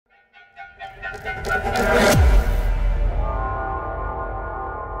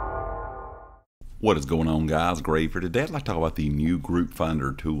What is going on, guys? Great. For today, I'd like to talk about the new group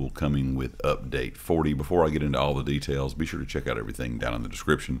finder tool coming with update 40. Before I get into all the details, be sure to check out everything down in the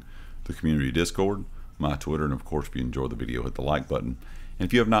description, the community Discord, my Twitter, and of course, if you enjoyed the video, hit the like button. And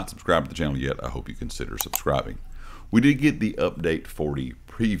if you have not subscribed to the channel yet, I hope you consider subscribing. We did get the update 40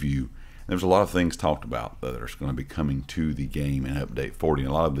 preview, and there's a lot of things talked about that are going to be coming to the game in update 40, and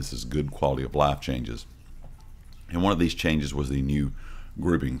a lot of this is good quality of life changes. And one of these changes was the new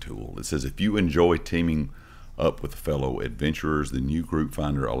grouping tool. It says if you enjoy teaming up with fellow adventurers, the new group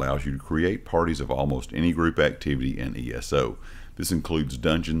finder allows you to create parties of almost any group activity in ESO. This includes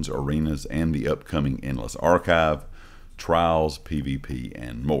dungeons, arenas, and the upcoming Endless Archive, trials, PvP,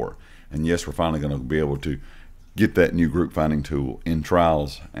 and more. And yes, we're finally going to be able to get that new group finding tool in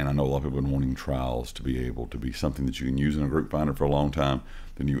trials, and I know a lot of people have been wanting trials to be able to be something that you can use in a group finder for a long time.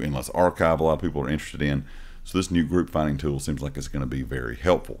 The new Endless Archive, a lot of people are interested in. So this new group finding tool seems like it's going to be very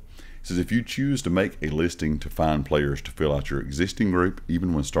helpful. It says if you choose to make a listing to find players to fill out your existing group,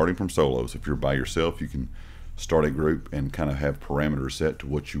 even when starting from solos, if you're by yourself, you can start a group and kind of have parameters set to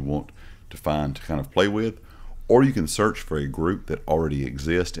what you want to find to kind of play with, or you can search for a group that already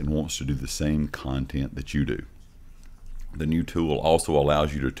exists and wants to do the same content that you do. The new tool also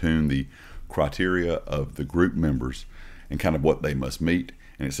allows you to tune the criteria of the group members and kind of what they must meet,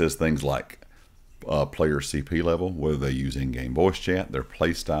 and it says things like player CP level, whether they use in-game voice chat, their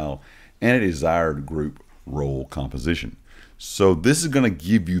play style, and a desired group role composition. So this is going to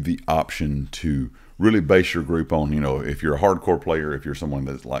give you the option to really base your group on, if you're a hardcore player, if you're someone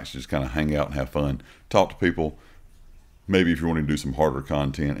that likes to just kind of hang out and have fun, talk to people. Maybe if you're wanting to do some harder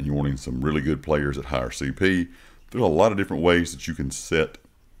content and you're wanting some really good players at higher CP, there's a lot of different ways that you can set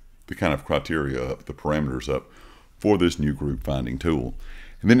the kind of criteria up, the parameters up for this new group finding tool.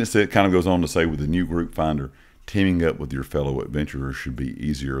 And then it kind of goes on to say with the new group finder, teaming up with your fellow adventurers should be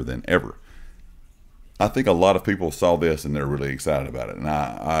easier than ever. I think a lot of people saw this and they're really excited about it. And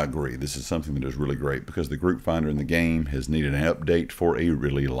I agree. This is something that is really great because the group finder in the game has needed an update for a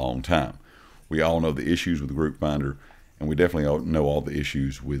really long time. We all know the issues with the group finder, and we definitely know all the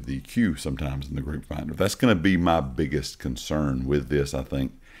issues with the queue sometimes in the group finder. That's going to be my biggest concern with this, I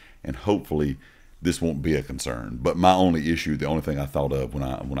think, and hopefully this won't be a concern. But my only issue, the only thing I thought of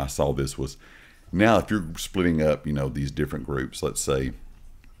when I saw this was, now if you're splitting up, these different groups, let's say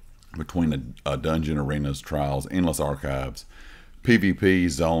between a dungeon, arenas, trials, endless archives, PvP,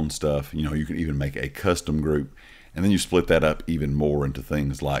 zone stuff, you can even make a custom group, and then you split that up even more into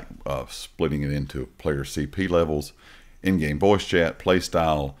things like splitting it into player CP levels, in-game voice chat, play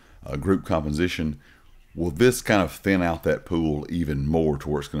style, group composition. Will this kind of thin out that pool even more to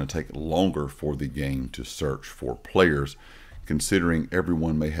where it's going to take longer for the game to search for players, considering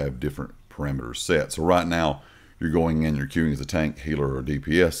everyone may have different parameters set? So right now, you're going in, you're queuing as a tank, healer, or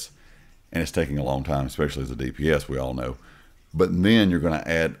DPS, and it's taking a long time, especially as a DPS, we all know. But then you're going to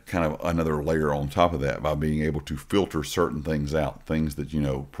add kind of another layer on top of that by being able to filter certain things out, things that,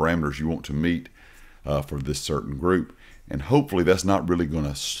 parameters you want to meet for this certain group. And hopefully that's not really going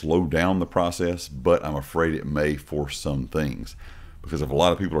to slow down the process, but I'm afraid it may for some things. Because if a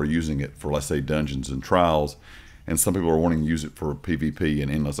lot of people are using it for, let's say, dungeons and trials, and some people are wanting to use it for PvP and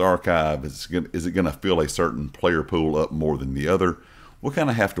Endless Archive, is it going to fill a certain player pool up more than the other? We'll kind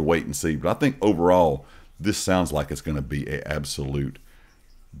of have to wait and see. But I think overall, this sounds like it's going to be an absolute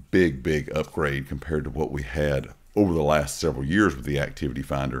big upgrade compared to what we had over the last several years with the Activity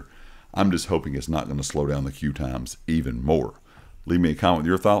Finder. I'm just hoping it's not going to slow down the queue times even more. Leave me a comment with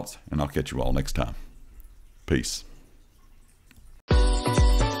your thoughts, and I'll catch you all next time. Peace.